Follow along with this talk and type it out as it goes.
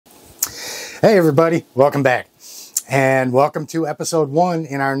Hey everybody, welcome back. And welcome to episode 1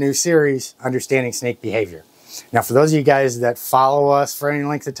 in our new series, Understanding Snake Behavior. Now for those of you guys that follow us for any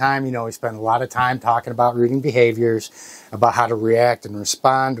length of time, you know we spend a lot of time talking about reading behaviors, about how to react and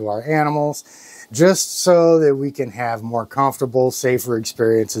respond to our animals, just so that we can have more comfortable, safer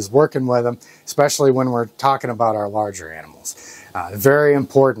experiences working with them, especially when we're talking about our larger animals. Very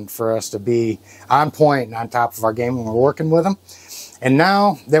important for us to be on point and on top of our game when we're working with them. And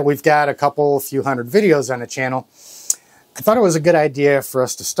now that we've got a few hundred videos on the channel, I thought it was a good idea for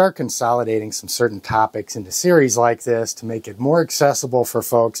us to start consolidating some certain topics into series like this to make it more accessible for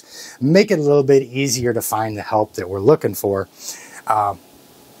folks, make it a little bit easier to find the help that we're looking for.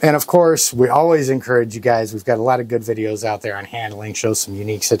 And of course, we always encourage you guys, we've got a lot of good videos out there on handling, shows some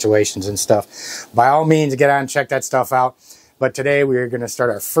unique situations and stuff. By all means, get on and check that stuff out. But today we are going to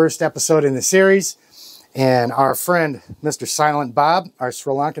start our first episode in the series. And our friend, Mr. Silent Bob, our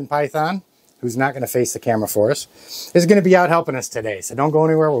Sri Lankan python, who's not going to face the camera for us, is going to be out helping us today. So don't go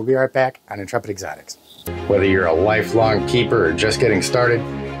anywhere. We'll be right back on Intrepid Exotics. Whether you're a lifelong keeper or just getting started,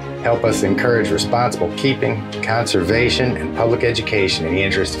 help us encourage responsible keeping, conservation, and public education in the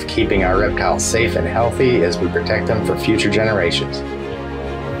interest of keeping our reptiles safe and healthy as we protect them for future generations.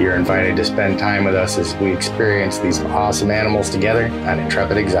 You're invited to spend time with us as we experience these awesome animals together on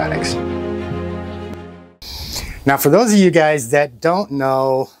Intrepid Exotics. Now, for those of you guys that don't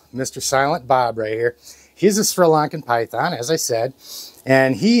know Mr. Silent Bob right here, he's a Sri Lankan python, as I said,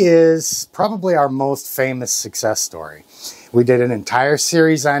 and he is probably our most famous success story. We did an entire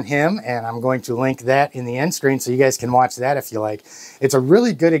series on him, and I'm going to link that in the end screen so you guys can watch that if you like. It's a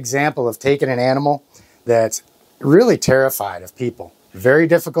really good example of taking an animal that's really terrified of people, very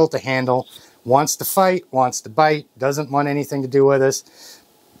difficult to handle, wants to fight, wants to bite, doesn't want anything to do with us,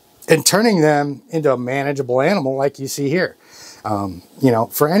 and turning them into a manageable animal like you see here. You know,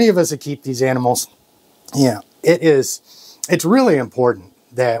 for any of us that keep these animals, it's really important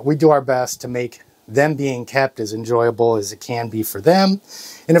that we do our best to make them being kept as enjoyable as it can be for them.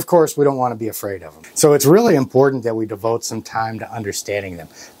 And of course, we don't want to be afraid of them. So it's really important that we devote some time to understanding them.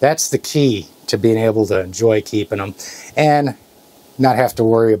 That's the key to being able to enjoy keeping them and not have to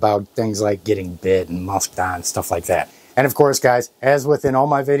worry about things like getting bit and musked on, stuff like that. And of course, guys, as within all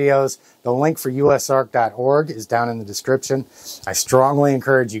my videos, the link for USARK.org is down in the description. I strongly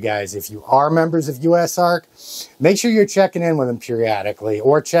encourage you guys, if you are members of USARK, make sure you're checking in with them periodically,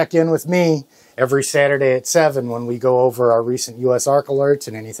 or check in with me every Saturday at 7 when we go over our recent USARK alerts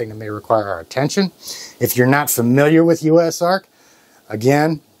and anything that may require our attention. If you're not familiar with USARK,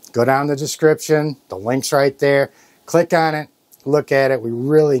 again, go down the description. The link's right there. Click on it. Look at it. We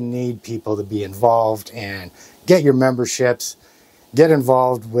really need people to be involved and get your memberships, get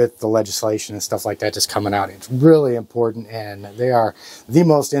involved with the legislation and stuff like that just coming out. It's really important, and they are the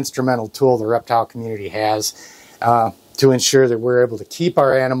most instrumental tool the reptile community has to ensure that we're able to keep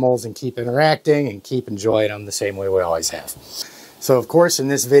our animals and keep interacting and keep enjoying them the same way we always have. So of course, in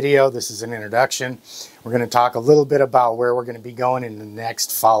this video, this is an introduction. We're going to talk a little bit about where we're going to be going in the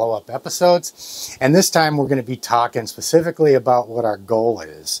next follow-up episodes. And this time we're going to be talking specifically about what our goal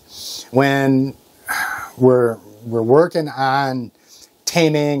is. When we're working on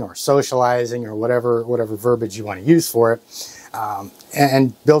taming or socializing or whatever verbiage you want to use for it,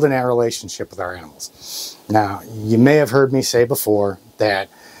 and building that relationship with our animals. Now, you may have heard me say before that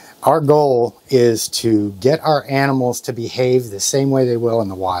our goal is to get our animals to behave the same way they will in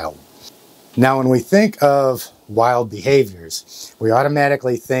the wild. Now, when we think of wild behaviors, we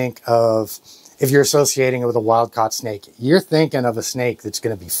automatically think of, if you're associating it with a wild-caught snake, you're thinking of a snake that's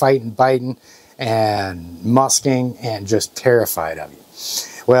going to be fighting, biting, and musking, and just terrified of you.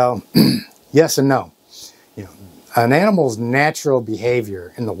 Well, yes and no. You know, an animal's natural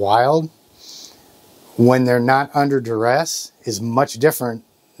behavior in the wild, when they're not under duress, is much different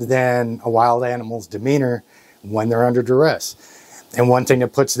than a wild animal's demeanor when they're under duress. And one thing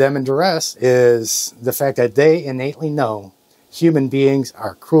that puts them in duress is the fact that they innately know human beings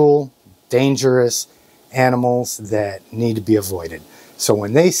are cruel, dangerous animals that need to be avoided. So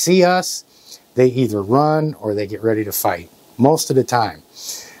when they see us, they either run or they get ready to fight, most of the time.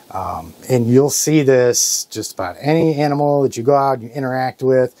 And you'll see this just about any animal that you go out and you interact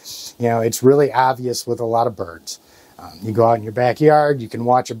with. You know, it's really obvious with a lot of birds. You go out in your backyard, you can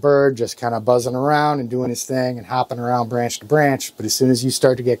watch a bird just kind of buzzing around and doing his thing and hopping around branch to branch. But as soon as you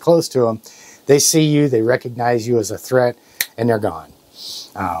start to get close to them, they see you, they recognize you as a threat, and they're gone.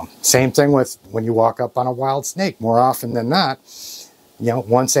 Same thing with when you walk up on a wild snake. More often than not, you know,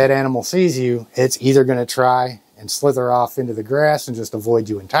 once that animal sees you, it's either going to try and slither off into the grass and just avoid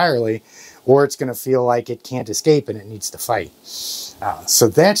you entirely, or it's going to feel like it can't escape and it needs to fight. So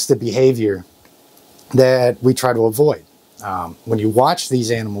that's the behavior that we try to avoid. When you watch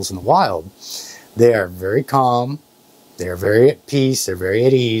these animals in the wild, they are very calm, they're very at peace, they're very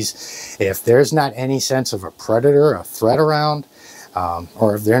at ease. If there's not any sense of a predator, a threat around,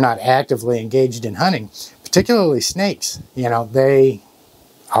 or if they're not actively engaged in hunting, particularly snakes, you know, they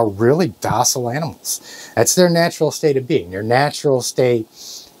are really docile animals. That's their natural state of being. Their natural state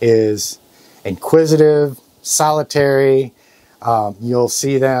is inquisitive, solitary. You'll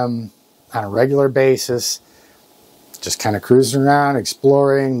see them on a regular basis, just kind of cruising around,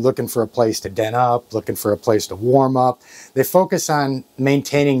 exploring, looking for a place to den up, looking for a place to warm up. They focus on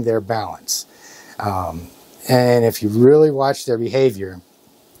maintaining their balance. And if you really watch their behavior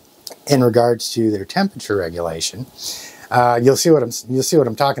in regards to their temperature regulation, you'll see what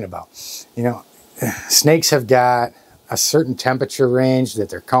I'm talking about. You know, snakes have got a certain temperature range that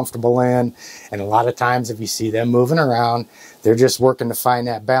they're comfortable in, and a lot of times if you see them moving around, they're just working to find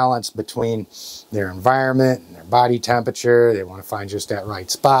that balance between their environment and their body temperature. They want to find just that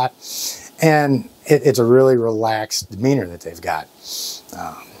right spot, and it's a really relaxed demeanor that they've got.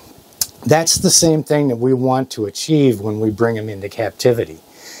 That's the same thing that we want to achieve when we bring them into captivity.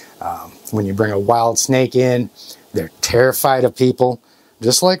 When you bring a wild snake in, they're terrified of people,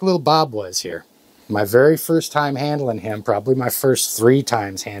 just like little Bob was here. My very first time handling him, probably my first 3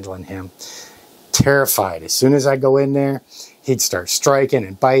 times handling him, terrified. As soon as I go in there, he'd start striking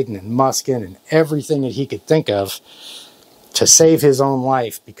and biting and musking and everything that he could think of to save his own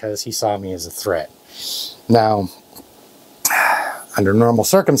life because he saw me as a threat. Now, under normal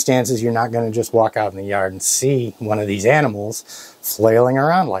circumstances, you're not going to just walk out in the yard and see one of these animals flailing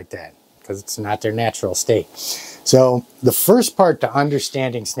around like that because it's not their natural state. So the first part to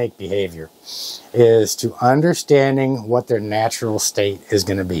understanding snake behavior is to understanding what their natural state is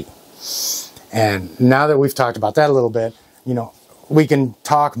going to be. And now that we've talked about that a little bit, you know, we can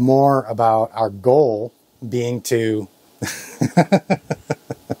talk more about our goal being to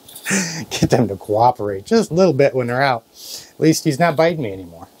get them to cooperate just a little bit when they're out. At least he's not biting me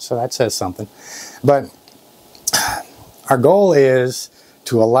anymore, so that says something. But our goal is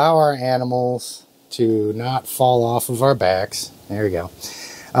to allow our animals to not fall off of our backs. There we go.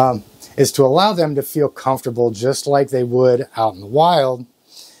 Is to allow them to feel comfortable just like they would out in the wild,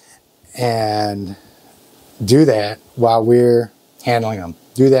 and do that while we're handling them.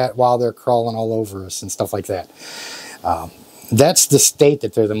 Do that while they're crawling all over us and stuff like that. That's the state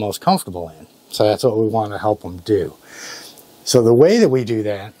that they're the most comfortable in. So that's what we want to help them do. So the way that we do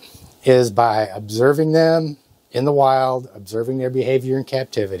that is by observing them in the wild, observing their behavior in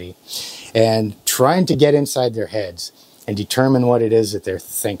captivity, and trying to get inside their heads and determine what it is that they're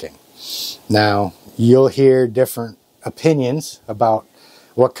thinking. Now, you'll hear different opinions about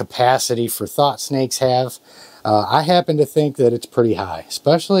what capacity for thought snakes have. I happen to think that it's pretty high,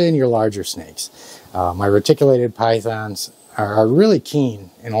 especially in your larger snakes. My reticulated pythons are really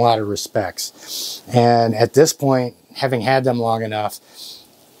keen in a lot of respects. And at this point, having had them long enough,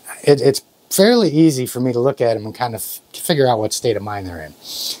 it's fairly easy for me to look at them and kind of figure out what state of mind they're in.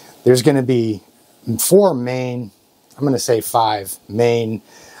 There's going to be 4 main, I'm going to say 5 main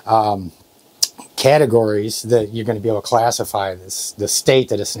categories that you're going to be able to classify the state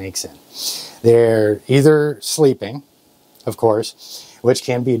that a snake's in. They're either sleeping, of course, which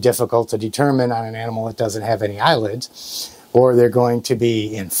can be difficult to determine on an animal that doesn't have any eyelids, or they're going to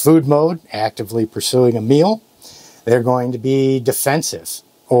be in food mode, actively pursuing a meal. They're going to be defensive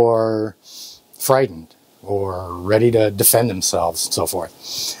or frightened or ready to defend themselves and so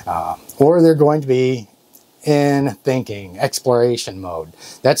forth. Or they're going to be in thinking, exploration mode.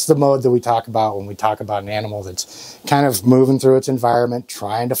 That's the mode that we talk about when we talk about an animal that's kind of moving through its environment,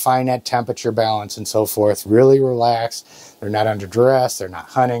 trying to find that temperature balance and so forth, really relaxed. They're not under duress, they're not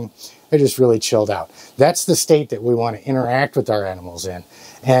hunting, they're just really chilled out. That's the state that we want to interact with our animals in.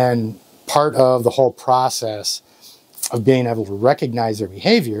 And part of the whole process of being able to recognize their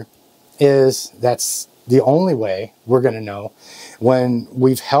behavior is that's the only way we're going to know when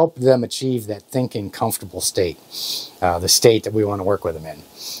we've helped them achieve that thinking, comfortable state, the state that we want to work with them in.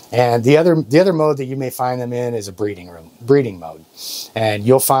 And the other mode that you may find them in is a breeding mode. And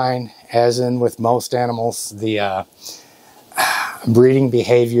you'll find, as in with most animals, the breeding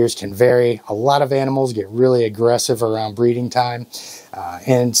behaviors can vary. A lot of animals get really aggressive around breeding time,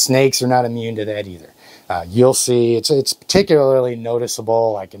 and snakes are not immune to that either. You'll see it's particularly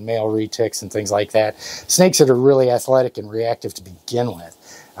noticeable, like in male retics and things like that. Snakes that are really athletic and reactive to begin with,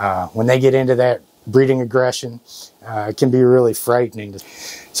 when they get into that breeding aggression, it can be really frightening.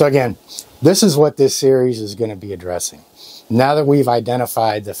 So again, this is what this series is going to be addressing. Now that we've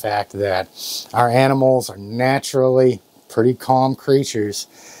identified the fact that our animals are naturally pretty calm creatures,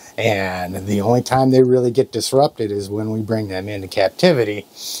 And the only time they really get disrupted is when we bring them into captivity.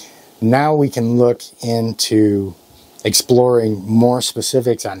 Now we can look into exploring more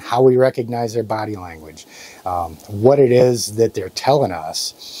specifics on how we recognize their body language, what it is that they're telling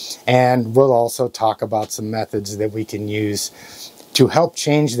us, and we'll also talk about some methods that we can use to help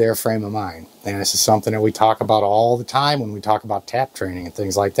change their frame of mind. And this is something that we talk about all the time when we talk about tap training and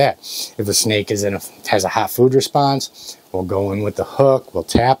things like that. If a snake has a hot food response, we'll go in with the hook, we'll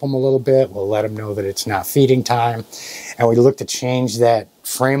tap them a little bit, we'll let them know that it's not feeding time, and we look to change that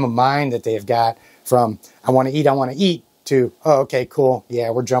frame of mind that they've got from, I want to eat, to, oh, okay, cool, yeah,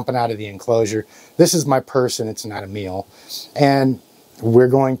 we're jumping out of the enclosure. This is my person, it's not a meal. And we're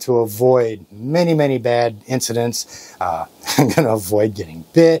going to avoid many, many bad incidents. I'm going to avoid getting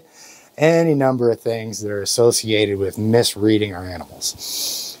bit, any number of things that are associated with misreading our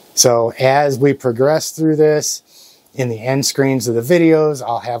animals. So as we progress through this, in the end screens of the videos,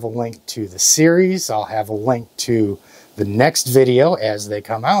 I'll have a link to the series, I'll have a link to the next video as they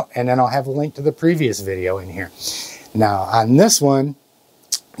come out, and then I'll have a link to the previous video in here. Now on this one,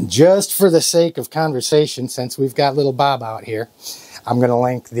 just for the sake of conversation, since we've got little Bob out here, I'm going to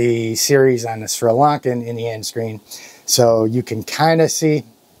link the series on the Sri Lankan in the end screen, so you can kind of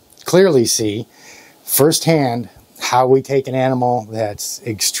clearly see firsthand how we take an animal that's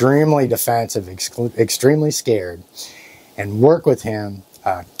extremely defensive, extremely scared, and work with him,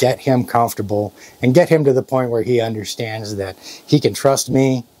 get him comfortable, and get him to the point where he understands that he can trust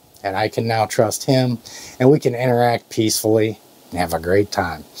me, and I can now trust him, and we can interact peacefully and have a great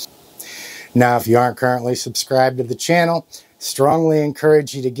time. Now, if you aren't currently subscribed to the channel, strongly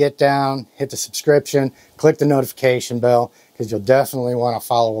encourage you to get down, hit the subscription, click the notification bell, because you'll definitely want to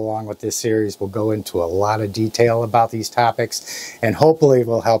follow along with this series. We'll go into a lot of detail about these topics, and hopefully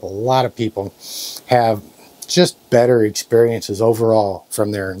will help a lot of people have just better experiences overall,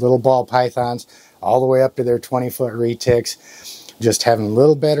 from their little ball pythons all the way up to their 20-foot retics. Just having a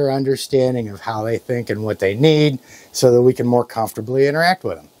little better understanding of how they think and what they need, so that we can more comfortably interact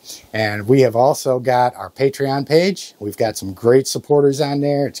with them. And we have also got our Patreon page. We've got some great supporters on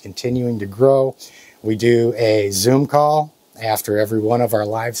there. It's continuing to grow. We do a Zoom call after every one of our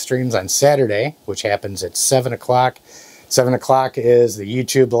live streams on Saturday, which happens at 7 o'clock. 7 o'clock is the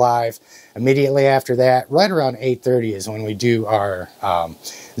YouTube live. Immediately after that, right around 8:30 is when we do our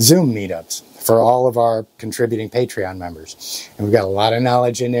Zoom meetups for all of our contributing Patreon members. And we've got a lot of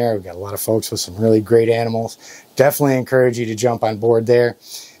knowledge in there. We've got a lot of folks with some really great animals. Definitely encourage you to jump on board there,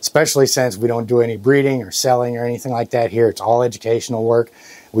 especially since we don't do any breeding or selling or anything like that here. It's all educational work.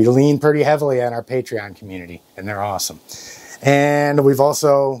 We lean pretty heavily on our Patreon community, and they're awesome. And we've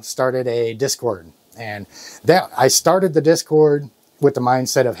also started a Discord. And I started the Discord with the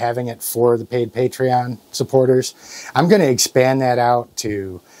mindset of having it for the paid Patreon supporters. I'm going to expand that out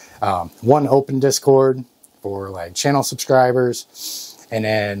to one open Discord for like channel subscribers, and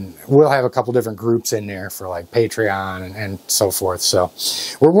then we'll have a couple different groups in there for like Patreon and so forth. So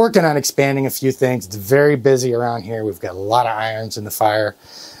we're working on expanding a few things. It's very busy around here. We've got a lot of irons in the fire,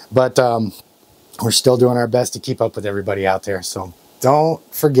 but we're still doing our best to keep up with everybody out there. So don't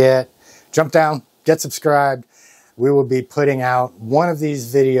forget, jump down, get subscribed. We will be putting out one of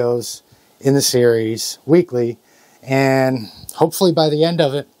these videos in the series weekly, and hopefully by the end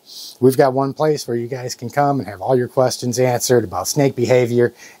of it, we've got one place where you guys can come and have all your questions answered about snake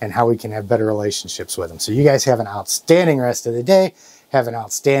behavior and how we can have better relationships with them. So you guys have an outstanding rest of the day. Have an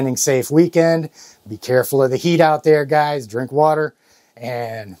outstanding, safe weekend. Be careful of the heat out there, guys. Drink water,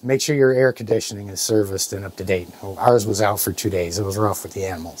 and make sure your air conditioning is serviced and up to date. Ours was out for 2 days. It was rough with the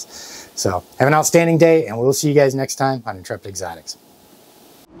animals. So have an outstanding day, and we'll see you guys next time on Intrepid Exotics.